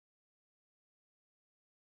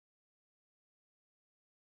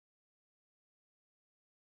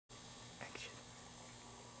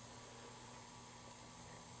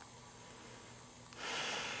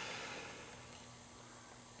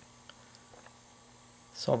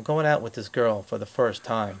So I'm going out with this girl for the first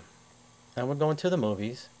time, and we're going to the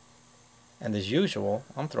movies, and as usual,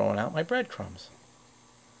 I'm throwing out my breadcrumbs.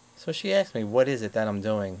 So she asks me what is it that I'm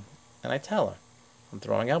doing, and I tell her I'm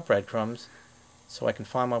throwing out breadcrumbs so I can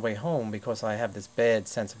find my way home because I have this bad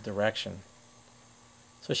sense of direction.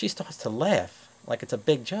 So she starts to laugh like it's a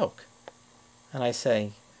big joke, and I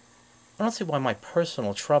say, I don't see why my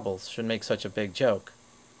personal troubles should make such a big joke.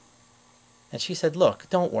 And she said, look,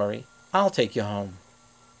 don't worry, I'll take you home.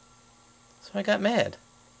 So I got mad.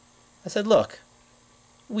 I said, look,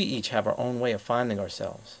 we each have our own way of finding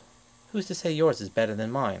ourselves. Who's to say yours is better than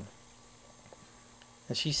mine?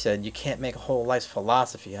 And she said, you can't make a whole life's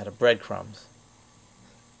philosophy out of breadcrumbs.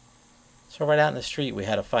 So right out in the street we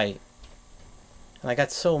had a fight. And I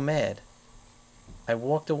got so mad, I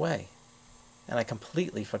walked away, and I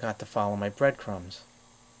completely forgot to follow my breadcrumbs.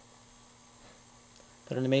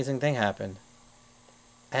 But an amazing thing happened.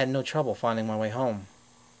 I had no trouble finding my way home.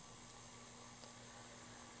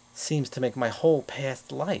 Seems to make my whole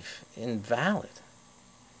past life invalid.